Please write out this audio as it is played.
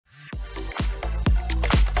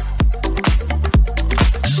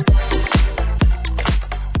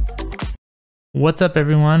What's up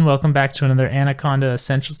everyone, welcome back to another Anaconda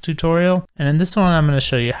Essentials tutorial, and in this one I'm going to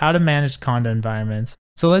show you how to manage Conda environments.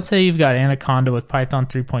 So let's say you've got Anaconda with Python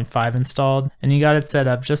 3.5 installed and you got it set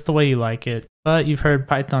up just the way you like it, but you've heard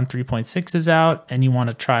Python 3.6 is out and you want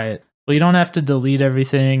to try it. Well, you don't have to delete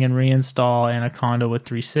everything and reinstall Anaconda with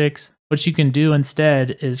 3.6. What you can do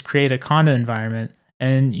instead is create a Conda environment,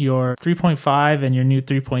 and your 3.5 and your new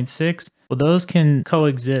 3.6, well, those can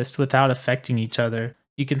coexist without affecting each other.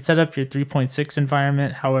 You can set up your 3.6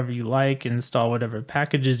 environment however you like and install whatever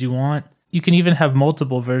packages you want. You can even have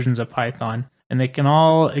multiple versions of Python, and they can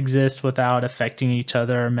all exist without affecting each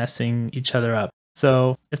other or messing each other up.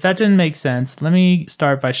 So if that didn't make sense, let me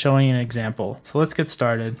start by showing you an example. So let's get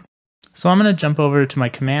started. So I'm going to jump over to my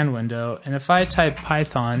command window, and if I type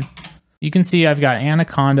Python, you can see I've got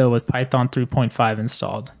Anaconda with Python 3.5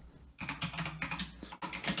 installed.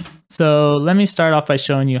 So let me start off by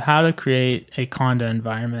showing you how to create a Conda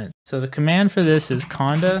environment. So the command for this is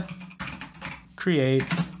conda create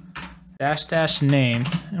 -- name,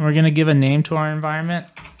 and we're going to give a name to our environment.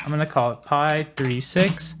 I'm going to call it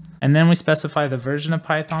py36, and then we specify the version of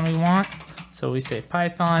Python we want. So we say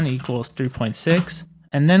Python equals 3.6,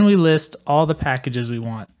 and then we list all the packages we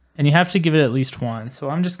want. And you have to give it at least one. So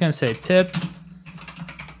I'm just going to say pip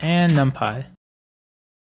and numpy.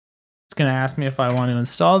 It's going to ask me if I want to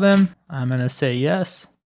install them. I'm going to say yes.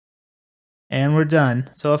 And we're done.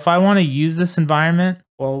 So if I want to use this environment,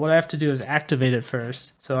 well, what I have to do is activate it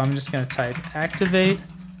first. So I'm just going to type activate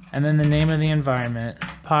and then the name of the environment,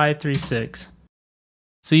 py36.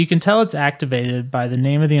 So you can tell it's activated by the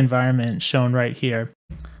name of the environment shown right here.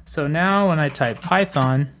 So now when I type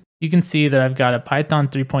Python, you can see that I've got a Python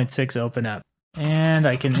 3.6 open up. And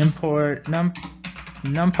I can import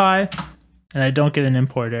numpy, and I don't get an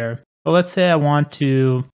import error. But let's say I want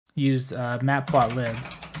to use Matplotlib.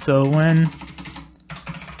 So when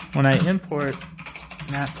I import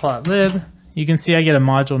Matplotlib, you can see I get a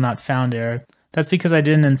module not found error. That's because I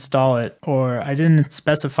didn't install it, or I didn't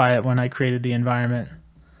specify it when I created the environment.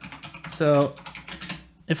 So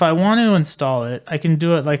if I want to install it, I can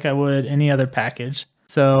do it like I would any other package.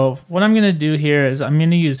 So what I'm going to do here is I'm going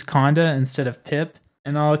to use conda instead of pip,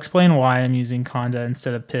 and I'll explain why I'm using conda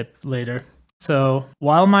instead of pip later. So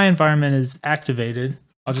while my environment is activated,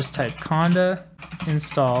 I'll just type conda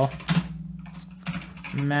install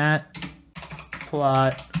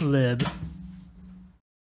matplotlib.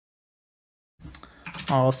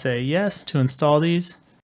 I'll say yes to install these.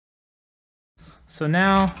 So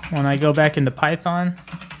now when I go back into Python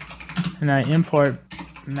and I import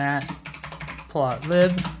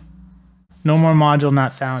matplotlib, no more module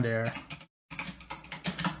not found error.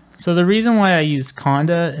 So the reason why I used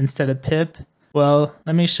conda instead of pip, well,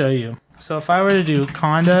 let me show you. So if I were to do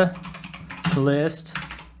conda list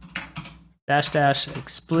 --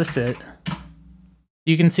 explicit,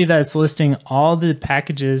 you can see that it's listing all the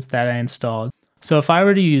packages that I installed. So if I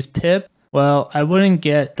were to use pip, well, I wouldn't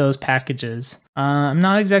get those packages. I'm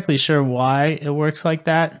not exactly sure why it works like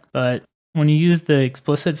that, but when you use the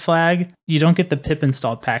explicit flag, you don't get the pip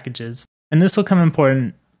installed packages. And this will come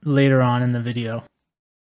important later on in the video.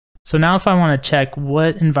 So now if I want to check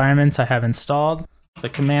what environments I have installed, the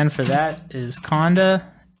command for that is conda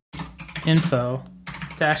info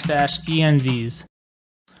 -- envs.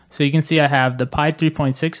 So you can see I have the Py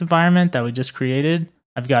 3.6 environment that we just created.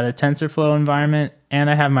 I've got a TensorFlow environment,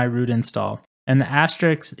 and I have my root install. And the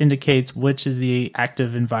asterisk indicates which is the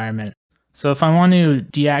active environment. So if I want to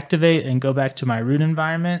deactivate and go back to my root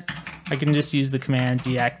environment, I can just use the command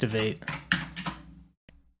deactivate.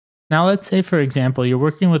 Now let's say, for example, you're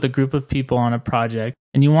working with a group of people on a project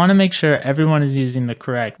and you want to make sure everyone is using the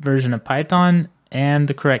correct version of Python and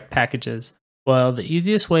the correct packages. Well, the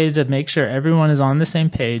easiest way to make sure everyone is on the same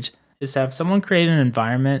page is to have someone create an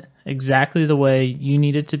environment exactly the way you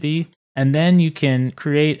need it to be, and then you can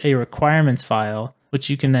create a requirements file, which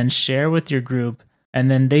you can then share with your group, and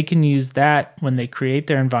then they can use that when they create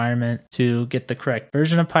their environment to get the correct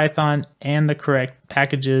version of Python and the correct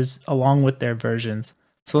packages along with their versions.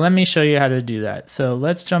 So let me show you how to do that. So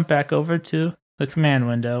let's jump back over to the command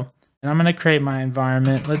window, and I'm going to create my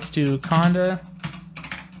environment. Let's do conda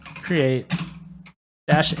create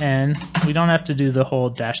 -n. We don't have to do the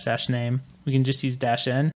whole -- name. We can just use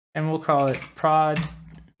 -n, and we'll call it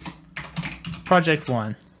project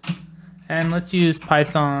 1. And let's use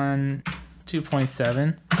Python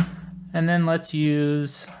 2.7, and then let's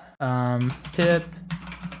use pip,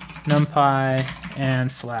 numpy,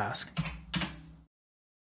 and flask.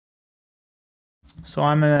 So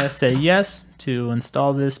I'm going to say yes to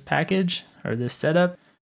install this package or this setup,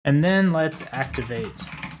 and then let's activate.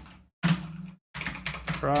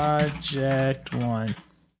 project 1.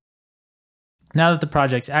 Now that the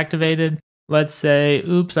project's activated, let's say,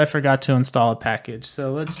 oops, I forgot to install a package.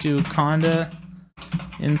 So let's do conda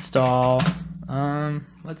install,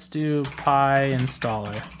 let's do py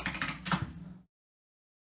installer.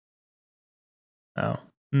 Oh,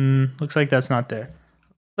 looks like that's not there.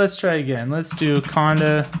 Let's try again. Let's do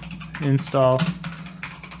conda install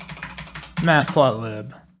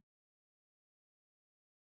Matplotlib.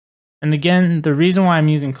 And again, the reason why I'm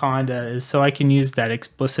using conda is so I can use that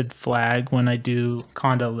explicit flag when I do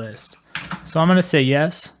conda list. So I'm going to say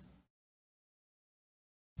yes.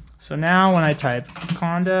 So now when I type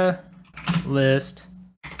conda list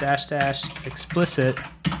 -- explicit,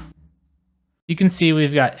 you can see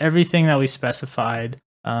we've got everything that we specified.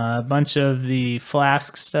 A bunch of the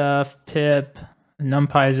Flask stuff, pip,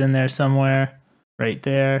 NumPy's in there somewhere, right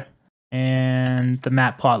there, and the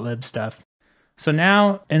Matplotlib stuff. So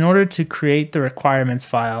now, in order to create the requirements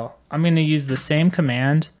file, I'm going to use the same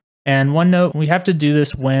command. And one note, we have to do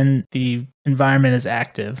this when the environment is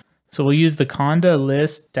active. So we'll use the conda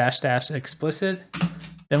list -- explicit.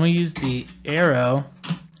 Then we use the arrow,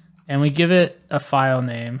 and we give it a file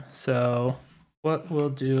name. So what we'll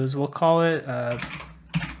do is we'll call it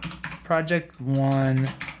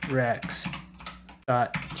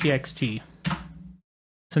project1rex.txt.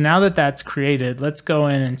 So now that that's created, let's go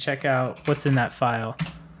in and check out what's in that file.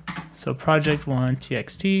 So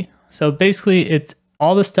project1txt. So basically it's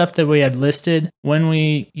all the stuff that we had listed when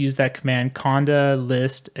we use that command conda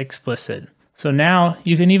list explicit. So now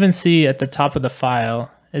you can even see at the top of the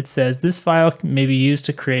file, it says this file may be used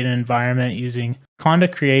to create an environment using conda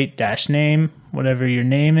create -name, whatever your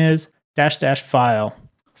name is, -- file.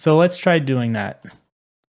 So let's try doing that.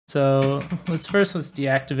 So let's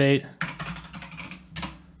deactivate.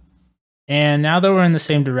 And now that we're in the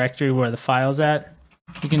same directory where the file's at,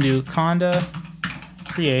 we can do conda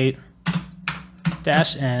create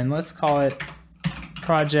 -n. Let's call it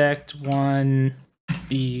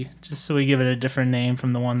project1b, just so we give it a different name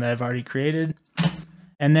from the one that I've already created.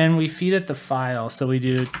 And then we feed it the file. So we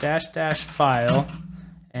do -- file,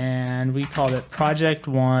 and we called it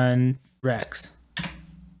project1rex.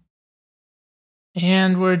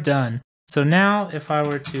 And we're done. So now if I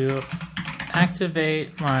were to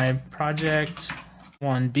activate my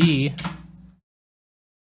project1b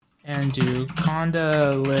and do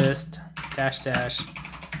conda list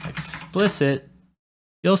 -- explicit,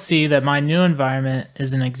 you'll see that my new environment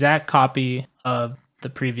is an exact copy of the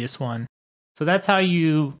previous one. So that's how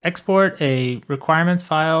you export a requirements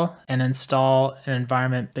file and install an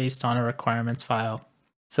environment based on a requirements file.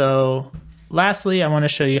 So lastly, I want to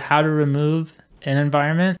show you how to remove an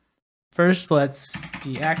environment. First, let's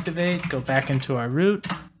deactivate, go back into our root,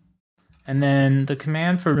 and then the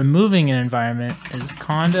command for removing an environment is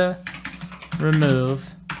conda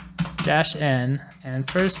remove -n, and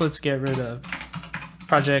first let's get rid of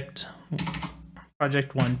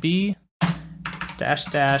project1b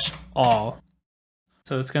 -- all.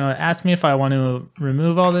 So it's going to ask me if I want to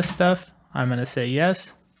remove all this stuff. I'm going to say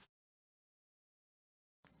yes.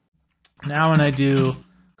 Now when I do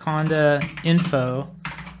conda info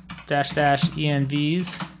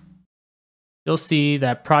 --envs, you'll see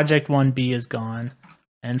that project1b is gone.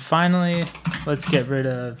 And finally, let's get rid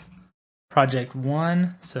of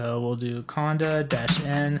project1. So we'll do conda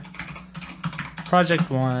 -n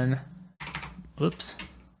project1,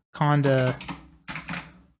 conda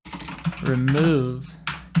remove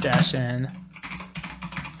 -n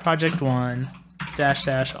project1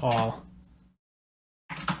 -- all.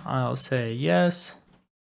 I'll say yes.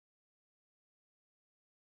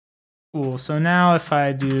 Cool, so now if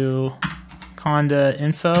I do conda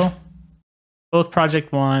info, both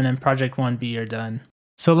project1 and project1b are done.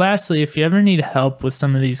 So lastly, if you ever need help with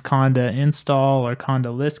some of these conda install or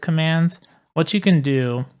conda list commands, what you can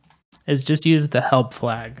do is just use the help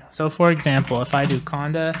flag. So for example, if I do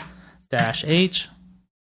conda -h,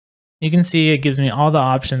 you can see it gives me all the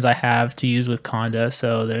options I have to use with conda.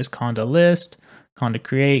 So there's conda list, conda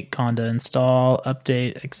create, conda install,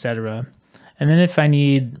 update, etc. And then if I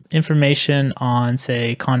need information on,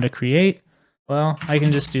 say, conda create, well, I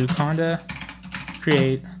can just do conda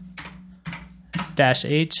create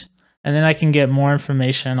 -h, and then I can get more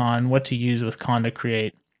information on what to use with conda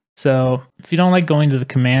create. So if you don't like going to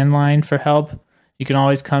the command line for help, you can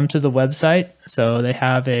always come to the website. So they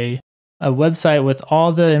have a website with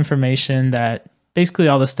all the information that, basically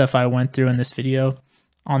all the stuff I went through in this video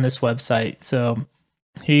on this website. So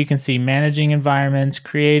here you can see managing environments,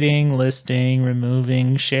 creating, listing,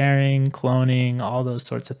 removing, sharing, cloning, all those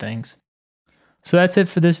sorts of things. So that's it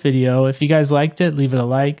for this video. If you guys liked it, leave it a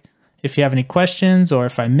like. If you have any questions, or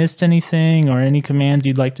if I missed anything or any commands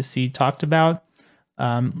you'd like to see talked about,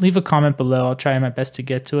 leave a comment below. I'll try my best to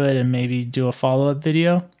get to it and maybe do a follow-up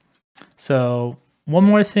video. So one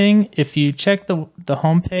more thing, if you check the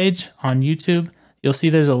homepage on YouTube, you'll see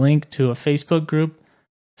there's a link to a Facebook group.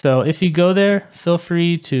 So if you go there, feel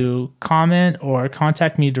free to comment or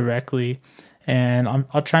contact me directly, and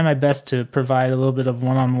I'll try my best to provide a little bit of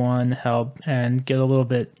one-on-one help and get a little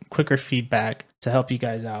bit quicker feedback to help you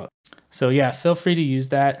guys out. So yeah, feel free to use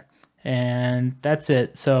that, and that's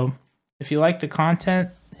it. So if you like the content,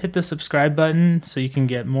 hit the subscribe button so you can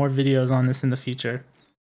get more videos on this in the future.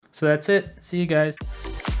 So that's it. See you guys.